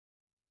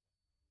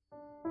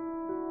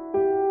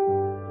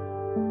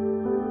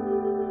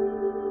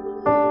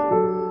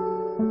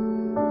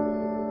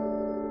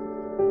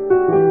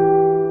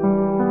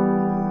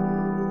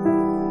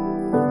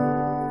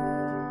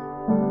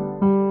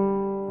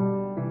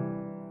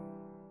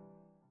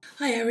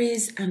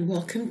Aries, and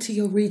welcome to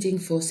your reading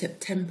for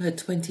September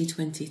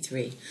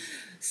 2023.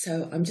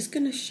 So I'm just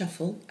going to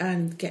shuffle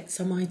and get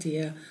some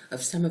idea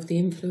of some of the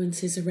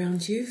influences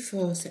around you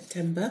for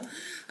September.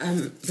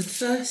 The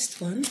first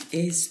one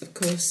is, of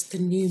course, the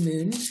new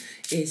moon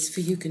is for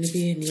you going to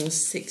be in your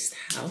 6th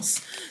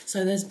house.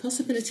 So there's a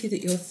possibility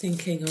that you're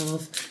thinking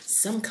of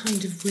some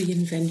kind of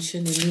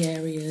reinvention in the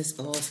areas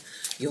of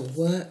your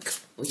work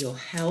or your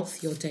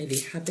health, your daily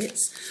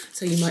habits.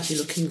 So you might be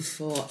looking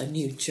for a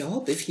new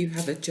job if you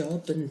have a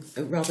job, and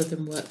rather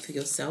than work for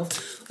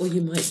yourself, or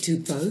you might do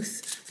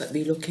both but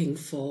be looking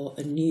for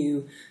a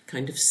new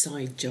kind of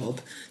side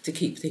job to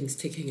keep things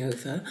ticking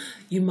over.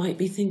 You might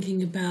be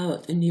thinking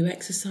about a new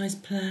exercise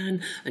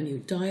plan, a new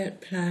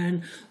diet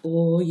plan,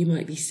 or you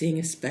might be seeing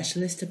a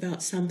specialist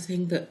about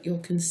something that you're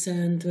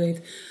concerned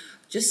with.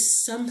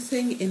 Just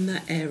something in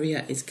that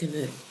area is going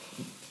to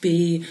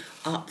be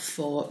up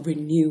for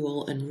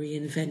renewal and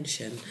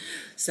reinvention.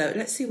 So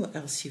let's see what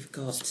else you've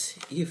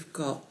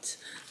got.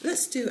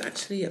 Let's do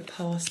actually a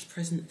past,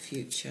 present,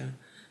 future.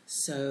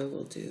 So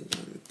we'll do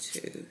 1,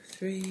 2,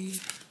 3,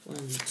 1,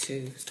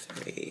 2,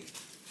 3.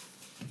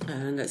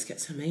 And let's get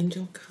some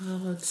angel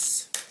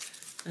cards,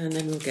 and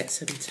then we'll get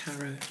some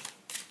tarot.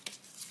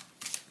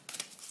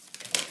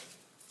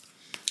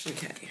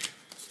 Okay.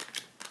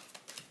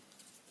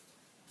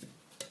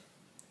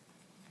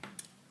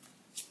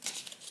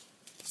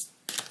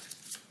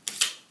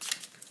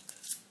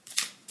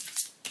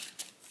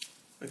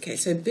 Okay,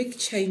 so big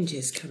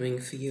changes coming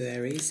for you,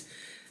 Aries.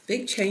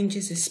 Big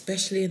changes,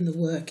 especially in the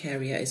work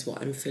area, is what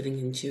I'm feeling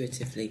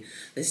intuitively.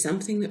 There's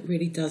something that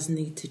really does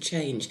need to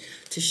change,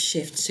 to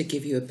shift, to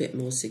give you a bit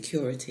more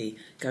security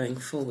going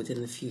forward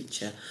in the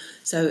future.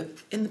 So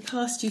in the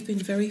past, you've been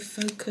very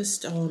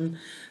focused on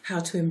how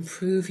to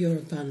improve your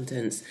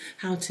abundance,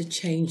 how to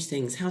change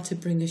things, how to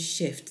bring a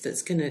shift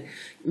that's going to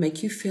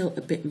make you feel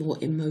a bit more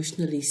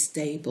emotionally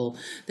stable.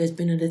 There's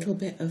been a little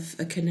bit of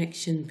a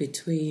connection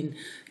between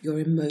your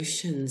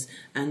emotions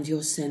and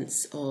your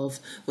sense of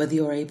whether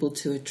you're able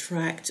to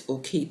attract or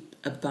keep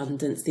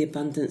abundance, the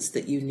abundance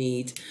that you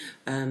need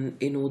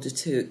in order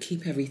to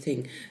keep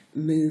everything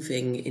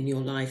moving in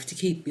your life, to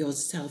keep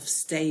yourself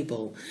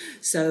stable.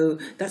 So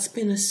that's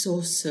been a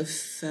source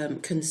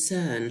of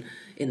concern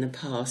in the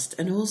past.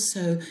 And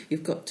also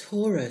you've got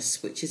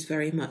Taurus, which is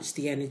very much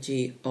the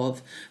energy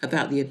of,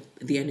 about the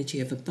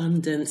energy of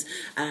abundance,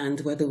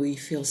 and whether we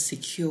feel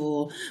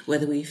secure,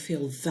 whether we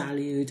feel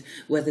valued,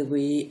 whether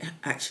we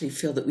actually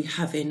feel that we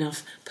have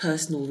enough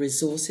personal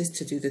resources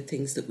to do the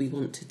things that we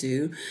want to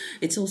do.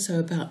 It's also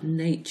about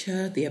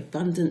nature, the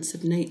abundance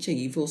of nature.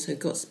 You've also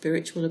got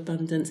spiritual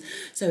abundance.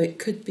 So it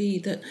could be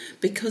that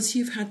because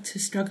you've had to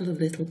struggle a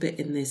little bit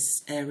in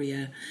this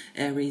area,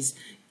 Aries,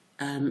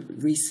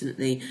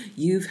 recently,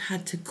 you've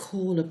had to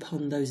call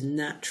upon those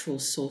natural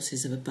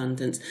sources of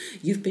abundance.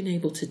 You've been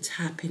able to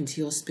tap into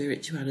your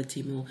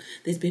spirituality more.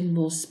 There's been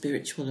more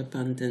spiritual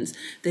abundance.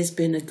 There's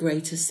been a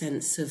greater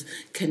sense of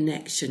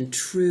connection,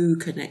 true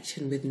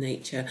connection with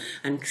nature,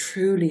 and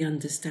truly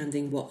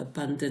understanding what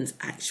abundance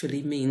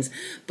actually means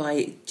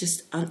by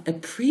just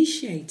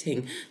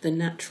appreciating the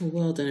natural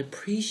world and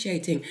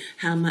appreciating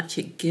how much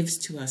it gives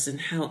to us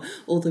and how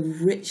all the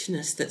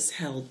richness that's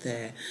held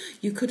there.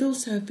 You could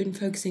also have been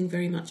focusing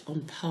very much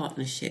on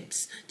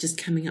partnerships,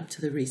 just coming up to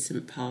the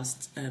recent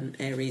past,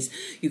 Aries.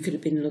 You could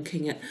have been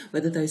looking at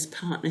whether those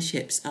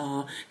partnerships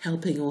are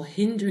helping or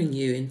hindering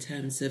you in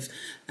terms of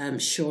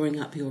shoring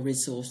up your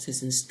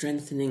resources and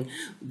strengthening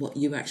what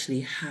you actually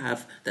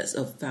have that's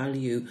of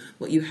value,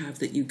 what you have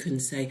that you can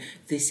say,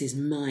 this is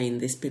mine,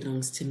 this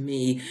belongs to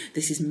me,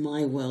 this is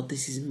my world,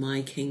 this is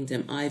my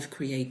kingdom, I've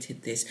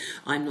created this,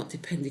 I'm not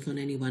depending on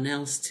anyone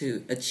else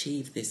to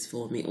achieve this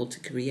for me or to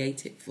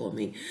create it for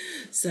me.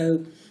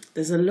 So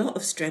there's a lot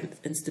of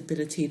strength and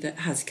stability that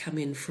has come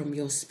in from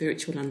your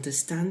spiritual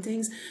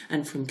understandings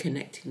and from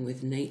connecting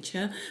with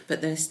nature,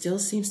 but there still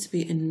seems to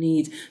be a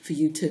need for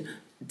you to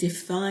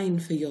define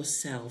for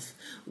yourself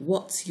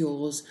what's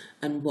yours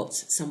and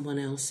what's someone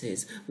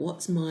else's,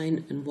 what's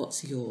mine and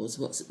what's yours,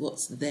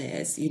 what's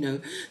theirs, you know.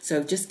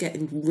 So just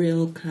getting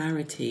real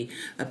clarity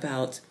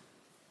about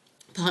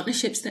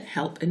partnerships that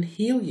help and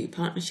heal you,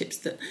 partnerships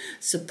that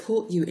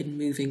support you in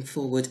moving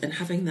forward and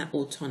having that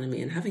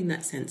autonomy and having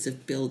that sense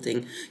of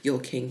building your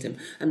kingdom,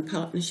 and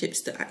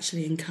partnerships that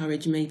actually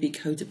encourage maybe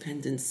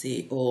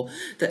codependency, or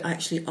that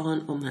actually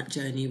aren't on that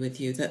journey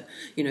with you, that,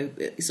 you know,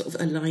 sort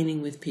of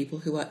aligning with people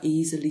who are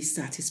easily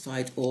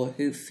satisfied or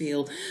who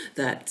feel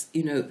that,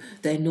 you know,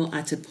 they're not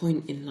at a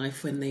point in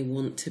life when they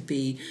want to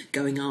be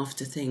going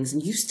after things,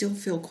 and you still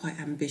feel quite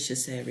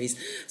ambitious, Aries.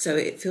 So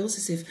it feels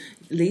as if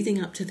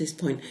leading up to this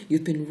point, you've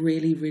you've been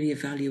really, really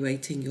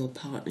evaluating your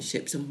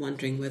partnerships and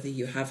wondering whether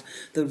you have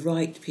the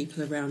right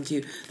people around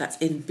you. That's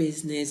in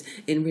business,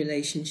 in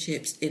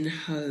relationships, in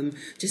home,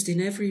 just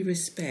in every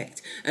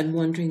respect, and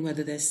wondering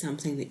whether there's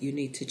something that you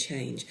need to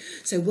change.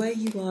 So where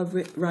you are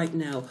right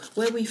now,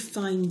 where we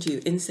find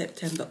you in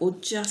September or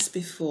just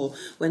before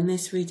when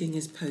this reading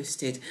is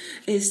posted,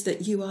 is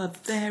that you are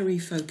very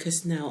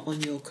focused now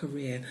on your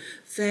career,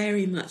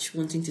 very much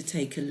wanting to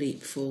take a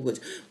leap forward,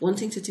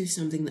 wanting to do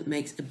something that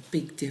makes a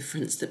big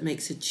difference, that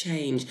makes a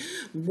change,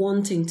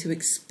 wanting to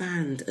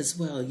expand as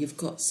well. You've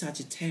got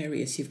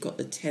Sagittarius, you've got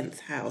the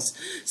 10th house.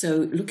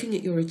 So looking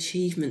at your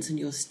achievements and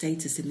your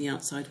status in the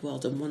outside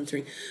world and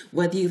wondering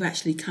whether you've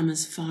actually come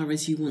as far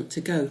as you want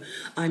to go.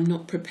 I'm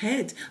not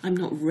prepared. I'm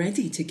not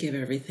ready to give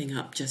everything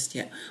up just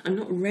yet. I'm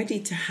not ready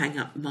to hang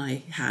up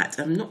my hat.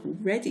 I'm not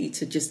ready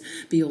to just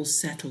be all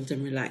settled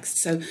and relaxed.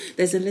 So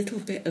there's a little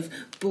bit of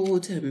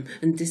boredom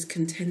and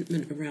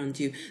discontentment around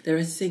you. There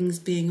are things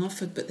being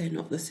offered, but they're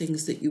not the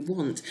things that you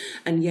want.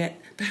 And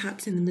yet,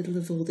 perhaps in the middle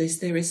of all this,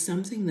 there is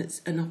something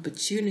that's an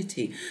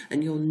opportunity,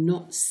 and you're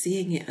not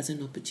seeing it as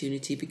an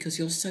opportunity because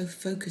you're so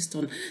focused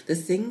on the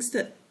things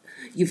that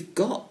you've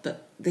got,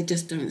 but they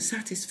just don't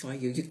satisfy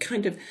you. You're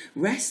kind of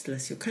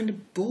restless, you're kind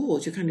of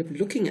bored, you're kind of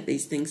looking at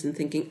these things and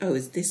thinking, oh,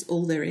 is this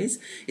all there is?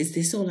 Is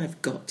this all I've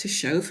got to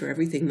show for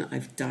everything that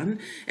I've done,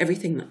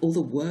 everything that, all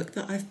the work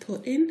that I've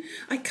put in?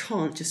 I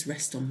can't just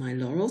rest on my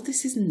laurels.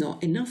 This is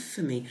not enough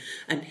for me.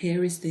 And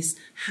here is this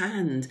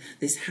hand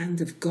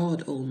of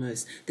God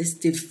almost, this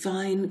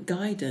divine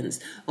guidance,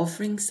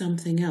 offering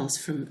something else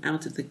from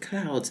out of the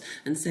clouds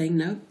and saying,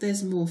 no,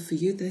 there's more for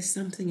you, there's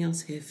something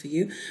else here for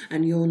you,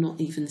 and you're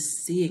not even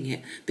seeing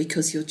it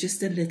because you're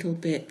just a little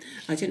bit,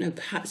 I don't know,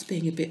 perhaps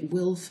being a bit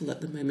willful at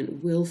the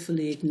moment,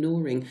 willfully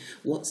ignoring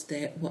what's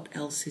there, what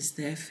else is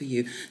there for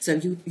you.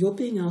 So you're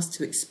being asked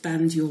to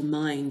expand your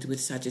mind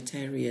with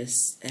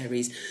Sagittarius,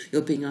 Aries.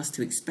 You're being asked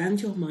to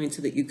expand your mind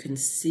so that you can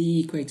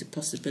see greater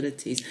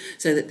possibilities,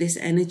 so that this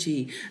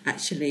energy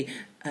actually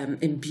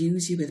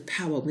imbues you with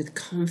power, with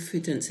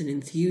confidence and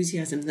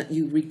enthusiasm, that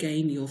you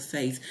regain your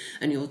faith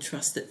and your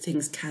trust that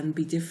things can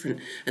be different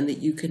and that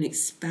you can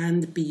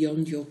expand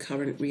beyond your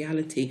current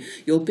reality.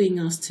 You're being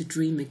asked to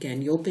dream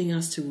again. You're being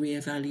asked to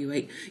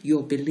reevaluate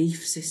your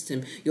belief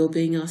system. You're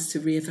being asked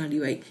to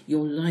reevaluate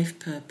your life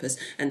purpose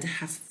and to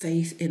have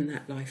faith in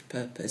that life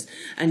purpose.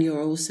 And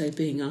you're also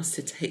being asked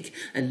to take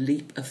a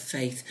leap of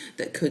faith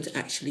that could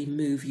actually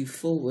move you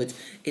forward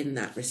in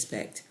that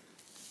respect.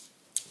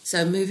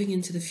 So moving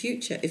into the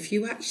future, if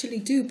you actually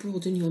do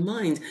broaden your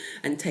mind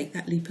and take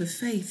that leap of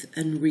faith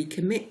and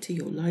recommit to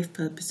your life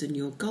purpose and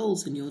your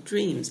goals and your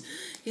dreams,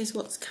 here's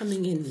what's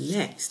coming in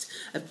next.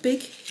 A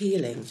big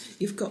healing.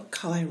 You've got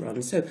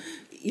Chiron. So,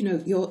 you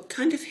know, you're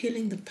kind of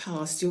healing the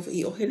past. You're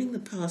healing the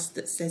past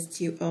that says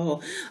to you,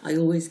 oh, I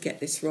always get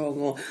this wrong,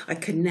 or I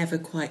can never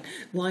quite,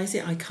 why is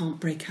it I can't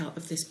break out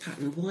of this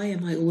pattern? Why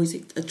am I always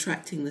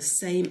attracting the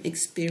same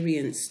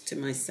experience to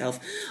myself?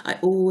 I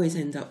always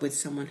end up with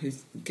someone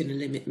who's going to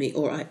limit me,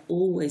 or I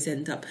always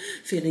end up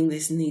feeling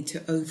this need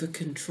to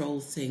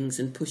over-control things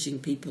and pushing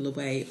people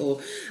away, or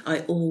I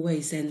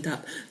always end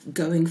up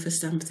going for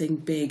something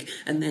big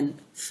and then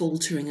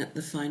faltering at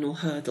the final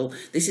hurdle.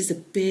 This is a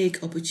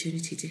big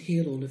opportunity to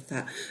heal all of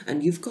that.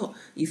 And you've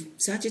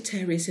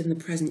Sagittarius in the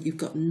present, you've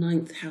got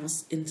 9th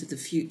house into the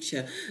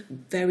future,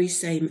 very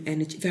same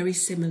energy, very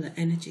similar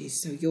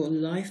energies. So your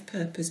life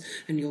purpose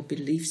and your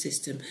belief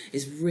system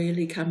is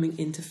really coming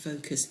into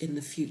focus in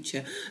the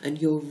future,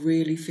 and you're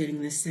really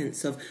feeling this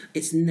sense of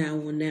it's now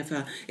or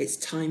never. It's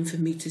time for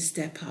me to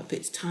step up.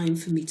 It's time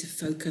for me to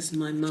focus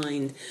my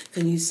mind.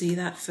 Can you see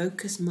that?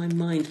 Focus my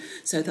mind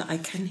so that I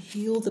can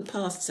heal the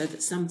past, so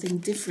that something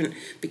different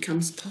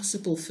becomes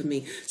possible for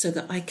me, so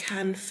that I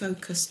can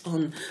focus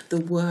on the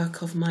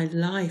work of my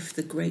life,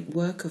 the great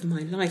work of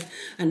my life,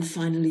 and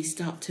finally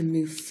start to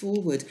move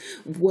forward,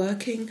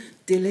 working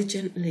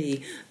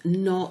diligently,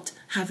 not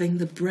having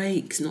the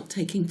breaks, not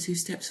taking 2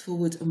 steps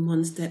forward and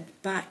 1 step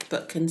back,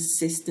 but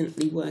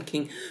consistently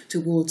working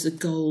towards a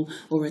goal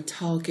or a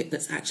target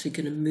that's actually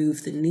going to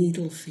move the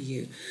needle for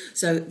you.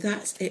 So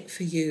that's it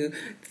for you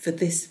for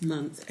this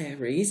month,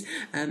 Aries.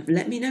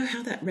 Let me know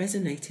how that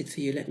resonated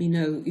for you. Let me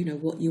know,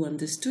 what you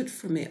understood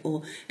from it,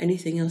 or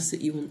anything else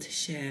that you want to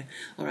share.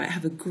 All right,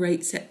 have a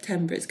great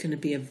September. It's going to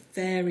be a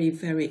very,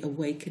 very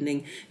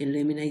awakening,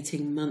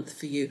 illuminating month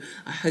for you.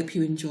 I hope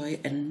you enjoy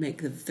it and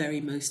make the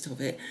very most of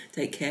it.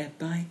 Take care.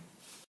 Bye.